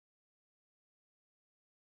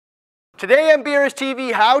Today on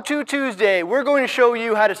BRStv How-To Tuesday, we're going to show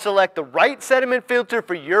you how to select the right sediment filter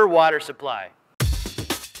for your water supply.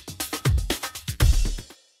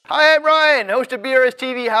 Hi, I'm Ryan, host of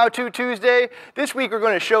BRStv How-To Tuesday. This week we're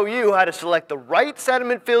going to show you how to select the right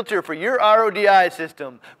sediment filter for your RODI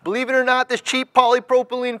system. Believe it or not, this cheap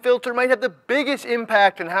polypropylene filter might have the biggest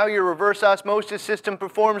impact on how your reverse osmosis system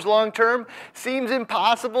performs long term. Seems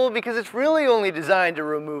impossible because it's really only designed to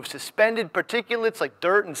remove suspended particulates like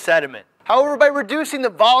dirt and sediment. However, by reducing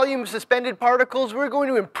the volume of suspended particles, we're going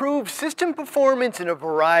to improve system performance in a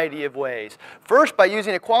variety of ways. First, by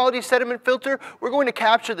using a quality sediment filter, we're going to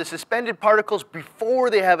capture the suspended particles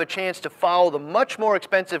before they have a chance to follow the much more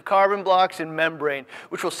expensive carbon blocks and membrane,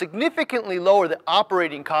 which will significantly lower the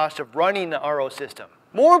operating cost of running the RO system.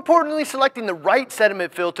 More importantly, selecting the right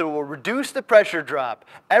sediment filter will reduce the pressure drop.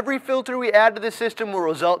 Every filter we add to the system will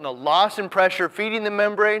result in a loss in pressure feeding the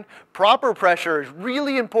membrane. Proper pressure is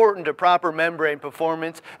really important to proper membrane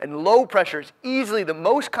performance, and low pressure is easily the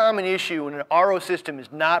most common issue when an RO system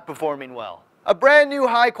is not performing well. A brand new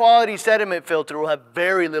high-quality sediment filter will have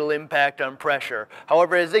very little impact on pressure.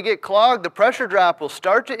 However, as they get clogged, the pressure drop will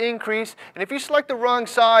start to increase, and if you select the wrong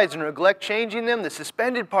size and neglect changing them, the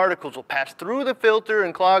suspended particles will pass through the filter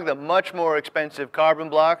and clog the much more expensive carbon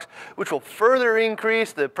blocks, which will further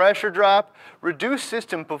increase the pressure drop, reduce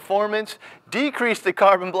system performance, decrease the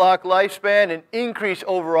carbon block lifespan, and increase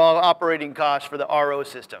overall operating costs for the RO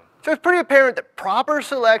system. So it's pretty apparent that proper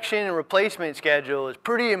selection and replacement schedule is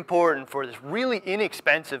pretty important for this really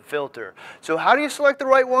inexpensive filter. So how do you select the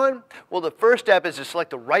right one? Well, the first step is to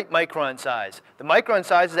select the right micron size. The micron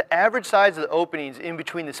size is the average size of the openings in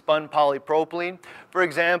between the spun polypropylene. For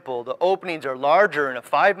example, the openings are larger in a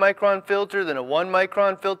 5 micron filter than a 1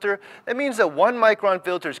 micron filter. That means that 1 micron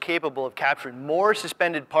filter is capable of capturing more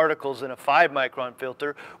suspended particles than a 5 micron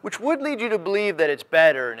filter, which would lead you to believe that it's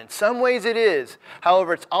better, and in some ways it is.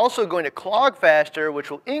 However, it's also going to clog faster, which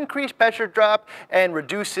will increase pressure drop and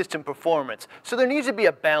reduce system performance. So there needs to be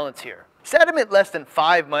a balance here. Sediment less than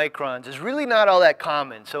 5 microns is really not all that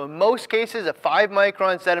common, so in most cases a 5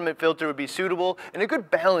 micron sediment filter would be suitable and a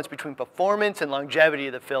good balance between performance and longevity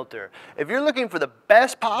of the filter. If you're looking for the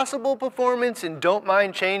best possible performance and don't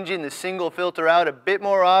mind changing the single filter out a bit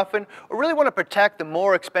more often, or really want to protect the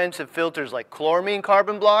more expensive filters like chloramine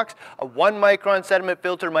carbon blocks, a 1 micron sediment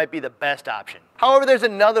filter might be the best option. However, there's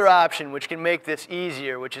another option which can make this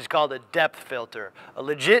easier, which is called a depth filter. A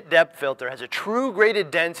legit depth filter has a true graded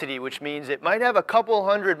density, which means it might have a couple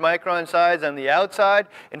hundred micron size on the outside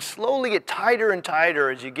and slowly get tighter and tighter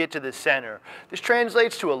as you get to the center. This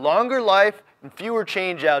translates to a longer life and fewer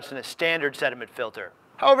changeouts than a standard sediment filter.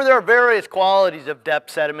 However, there are various qualities of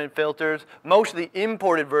depth sediment filters. Most of the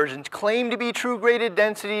imported versions claim to be true graded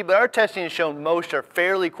density, but our testing has shown most are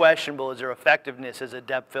fairly questionable as their effectiveness as a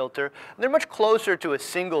depth filter, and they're much closer to a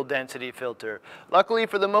single density filter. Luckily,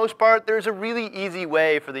 for the most part, there's a really easy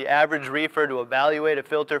way for the average reefer to evaluate a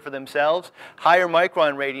filter for themselves. Higher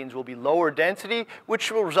micron ratings will be lower density,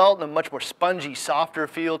 which will result in a much more spongy, softer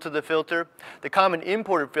feel to the filter. The common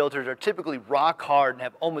imported filters are typically rock hard and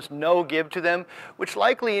have almost no give to them, which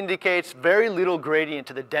likely indicates very little gradient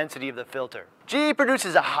to the density of the filter. GE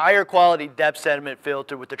produces a higher quality depth sediment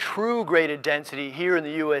filter with a true graded density here in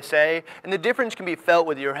the USA, and the difference can be felt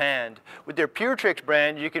with your hand. With their PureTricks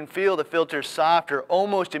brand, you can feel the filter softer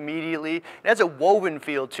almost immediately. It has a woven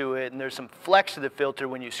feel to it, and there's some flex to the filter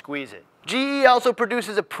when you squeeze it. GE also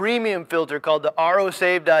produces a premium filter called the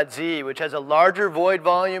rosave.z, which has a larger void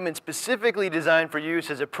volume and specifically designed for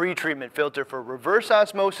use as a pre-treatment filter for reverse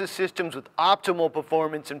osmosis systems with optimal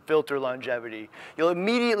performance and filter longevity. You'll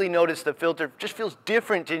immediately notice the filter just feels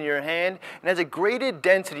different in your hand and has a graded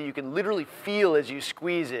density you can literally feel as you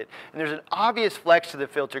squeeze it. And there's an obvious flex to the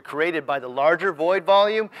filter created by the larger void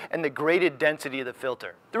volume and the graded density of the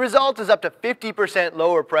filter. The result is up to 50%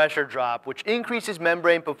 lower pressure drop, which increases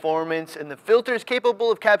membrane performance, and the filter is capable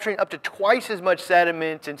of capturing up to twice as much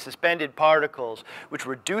sediment and suspended particles, which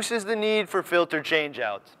reduces the need for filter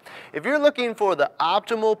changeouts. If you're looking for the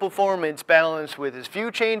optimal performance balance with as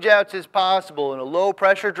few changeouts as possible and a low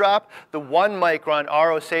pressure drop, the 1 micron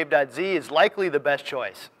rosave.z is likely the best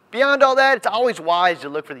choice. Beyond all that, it's always wise to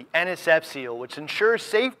look for the NSF Seal, which ensures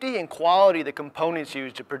safety and quality of the components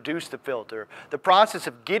used to produce the filter. The process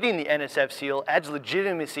of getting the NSF Seal adds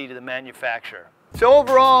legitimacy to the manufacturer. So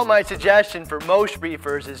overall, my suggestion for most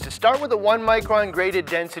reefers is to start with a 1 micron graded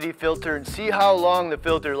density filter and see how long the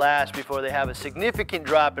filter lasts before they have a significant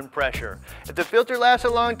drop in pressure. If the filter lasts a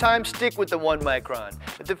long time, stick with the 1 micron.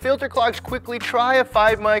 If the filter clogs quickly, try a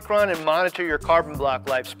 5 micron and monitor your carbon block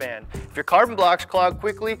lifespan. If your carbon blocks clog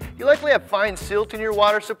quickly, you likely have fine silt in your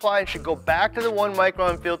water supply and should go back to the 1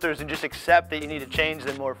 micron filters and just accept that you need to change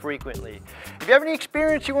them more frequently. If you have any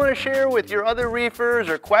experience you want to share with your other reefers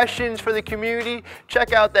or questions for the community,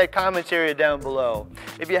 check out that comments area down below.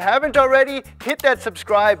 If you haven't already, hit that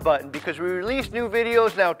subscribe button because we release new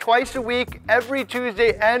videos now twice a week, every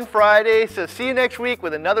Tuesday and Friday. So see you next week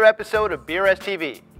with another episode of BRStv.